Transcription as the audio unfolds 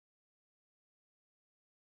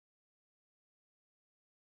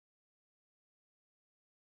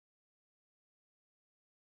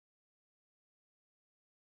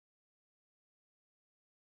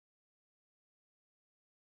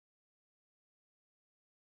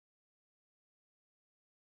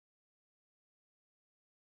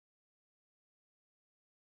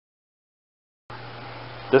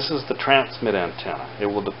This is the transmit antenna. It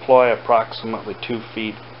will deploy approximately 2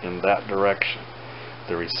 feet in that direction.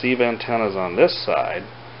 The receive antenna is on this side.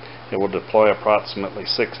 It will deploy approximately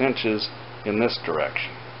 6 inches in this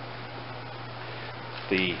direction.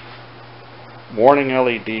 The warning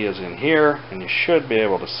LED is in here, and you should be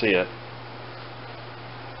able to see it.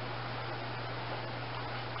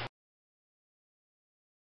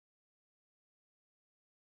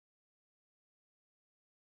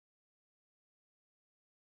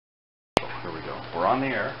 Here we go. We're on the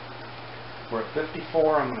air. We're at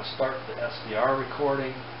 54. I'm going to start the SDR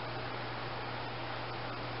recording.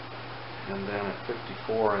 And then at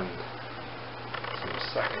 54 in some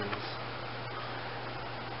seconds,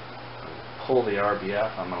 I'll pull the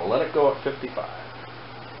RBF. I'm going to let it go at 55.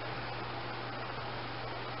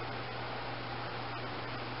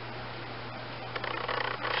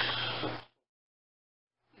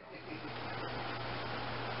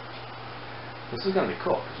 This is going to be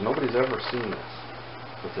cool because nobody's ever seen this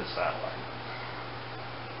with this satellite.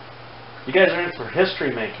 You guys are in for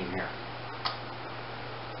history making here.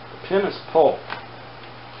 The pin is pulled.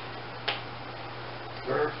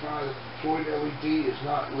 Verify that the deployed LED is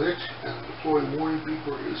not lit and the deployed warning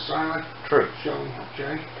beeper is silent. True. Showing,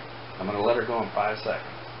 okay? I'm going to let her go in 5 seconds.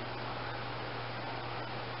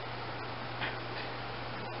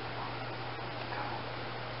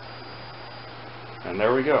 And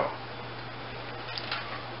there we go.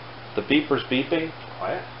 The beeper's beeping.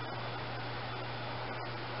 Quiet.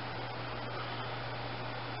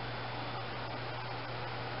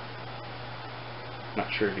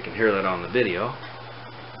 Not sure if you can hear that on the video.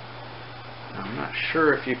 I'm not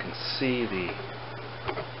sure if you can see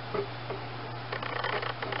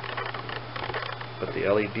but the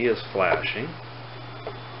LED is flashing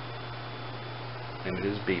and it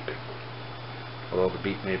is beeping, although the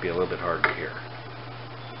beep may be a little bit hard to hear.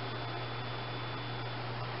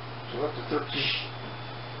 So up to 13.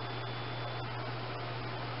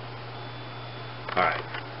 Alright,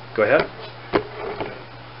 go ahead.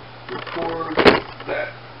 Record that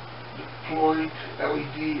the deployed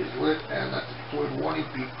LED is lit and that the deployed warning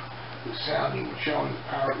beep is sounding and showing the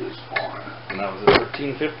power is on. And that was at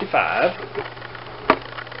 13:55.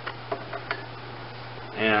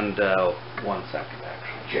 And 1 second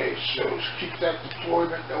actually. Okay, so keep that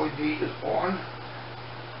deployment LED is on.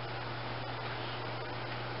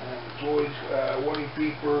 And deployed warning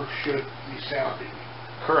beeper should be sounding.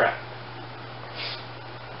 Correct.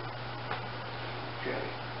 Okay.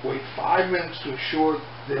 Wait 5 minutes to ensure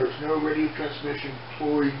there is no radio transmission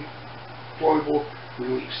deployable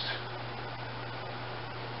released.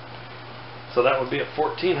 So that would be at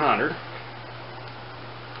 1400.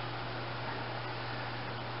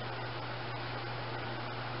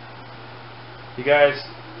 You guys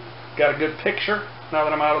got a good picture now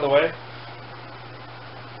that I'm out of the way?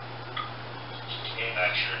 Yeah,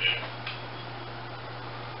 I sure do.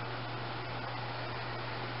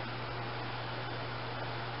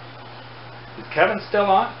 Is Kevin still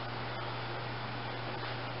on?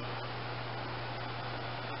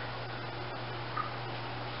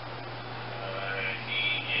 He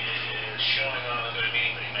is showing on another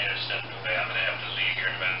meeting, but he may have stepped away. I'm going to have to leave here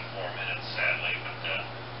in about 4 minutes, sadly, but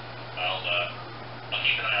I'll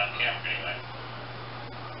keep an eye on the camera anyway.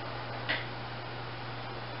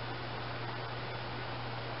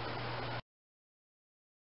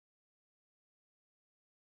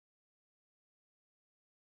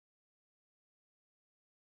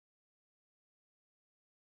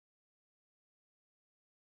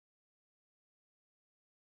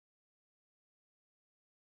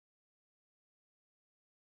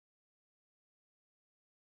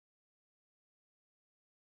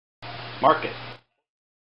 Mark it.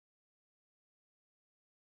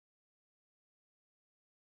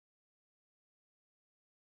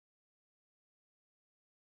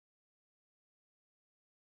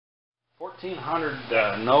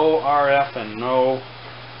 $1,400, no RF and no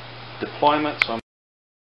deployment, so I'm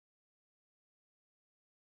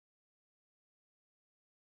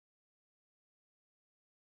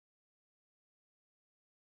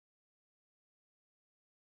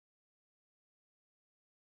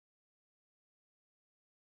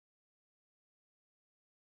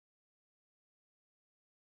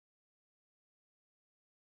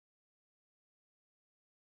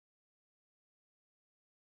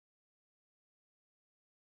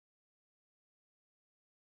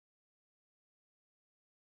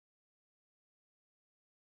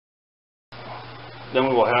then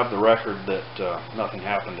we will have the record that nothing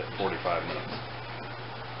happened at 45 minutes.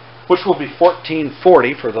 Which will be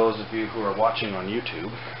 1440 for those of you who are watching on YouTube.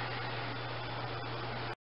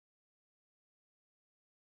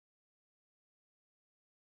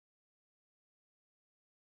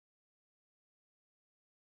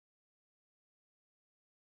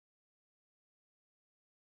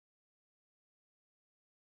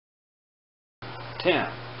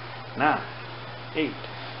 10, 9, 8,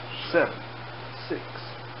 7, 6,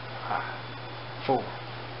 5, 4,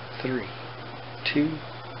 3, 2,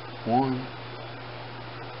 1.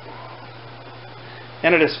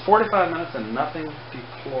 And it is 45 minutes and nothing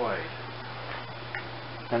deployed.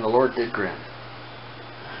 And the Lord did grin.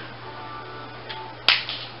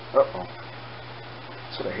 Uh-oh.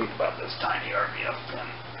 That's what I hate about this tiny RBF pen.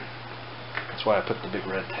 That's why I put the big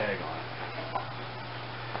red tag on it.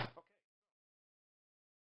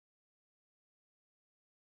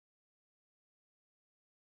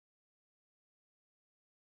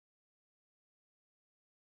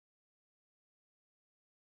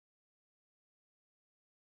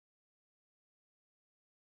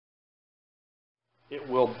 It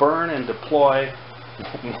will burn and deploy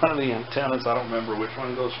one of the antennas. I don't remember which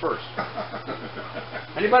one goes first.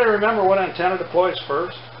 Anybody remember what antenna deploys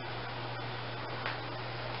first?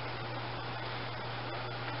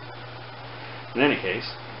 In any case,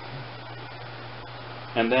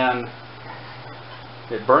 and then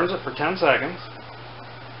it burns it for 10 seconds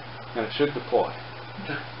and it should deploy.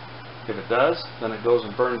 Okay. If it does, then it goes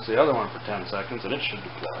and burns the other one for 10 seconds and it should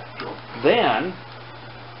deploy. Then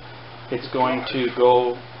it's going to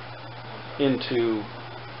go into,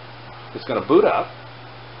 it's going to boot up,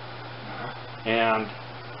 and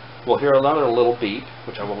we'll hear another little beep,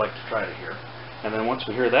 which I would like to try to hear. And then once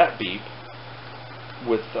we hear that beep,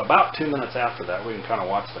 with about 2 minutes after that, we can kind of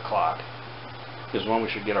watch the clock, is when we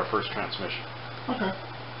should get our first transmission. Okay.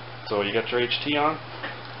 So you got your HT on?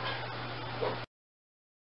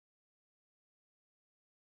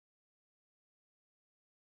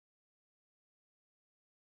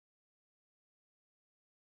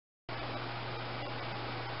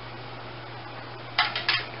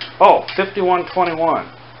 Oh, 5121.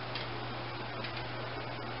 Got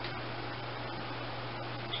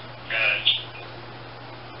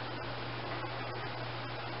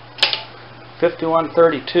it.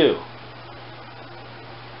 5132.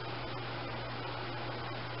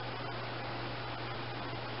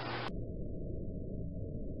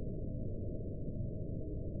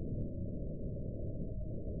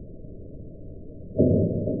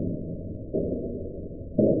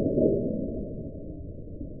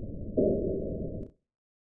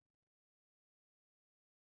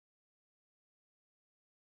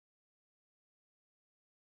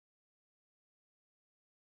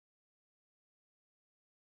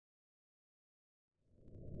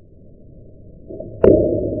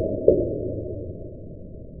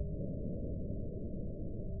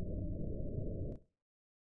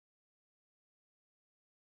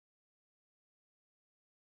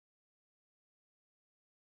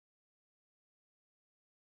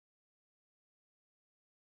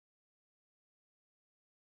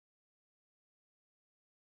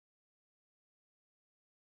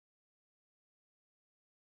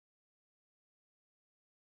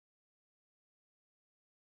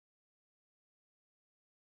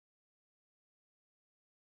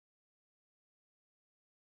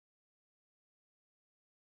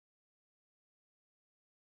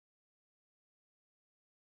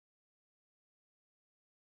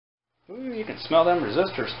 Ooh, you can smell them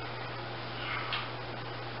resistors.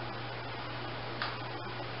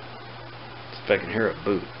 See if I can hear it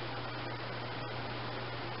boot.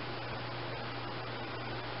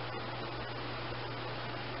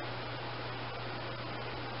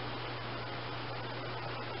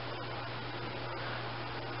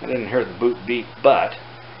 I didn't hear the boot beep, but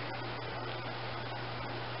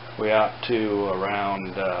we ought to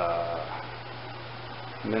around a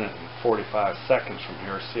minute and 45 seconds from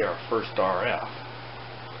here see our first RF.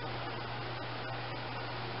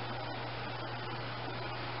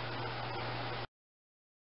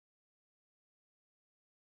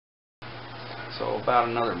 So about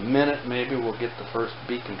another minute maybe we'll get the first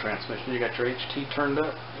beacon transmission. You got your HT turned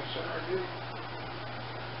up? Yes, sir, I do. See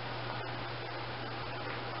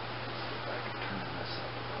if I can turn this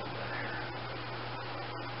up a little bit here.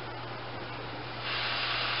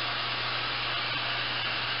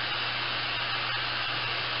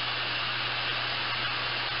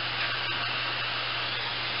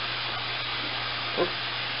 Oops.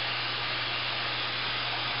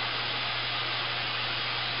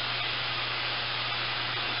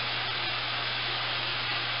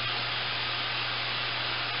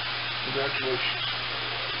 Congratulations.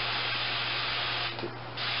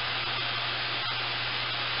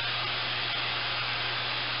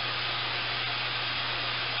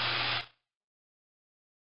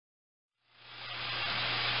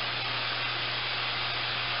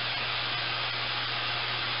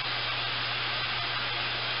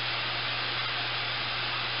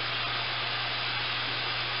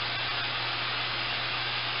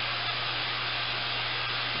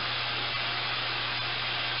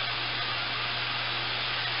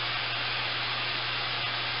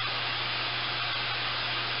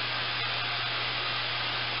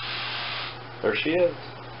 There she is.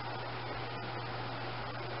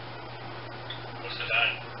 What's the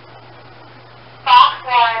time?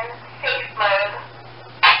 Fox-1, safe mode.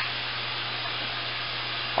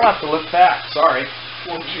 I'll have to look back, sorry.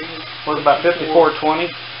 14. Was it about 54:20?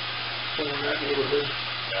 Somewhere in that neighborhood.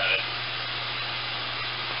 Got it.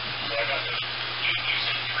 So I got this. You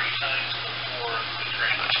said 3 times before the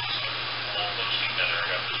transition, so all those together, I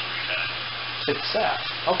got this 3 times. Success.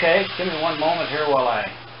 Okay, give me one moment here while I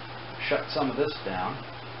shut some of this down.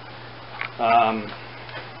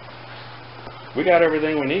 We got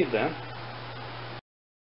everything we need then.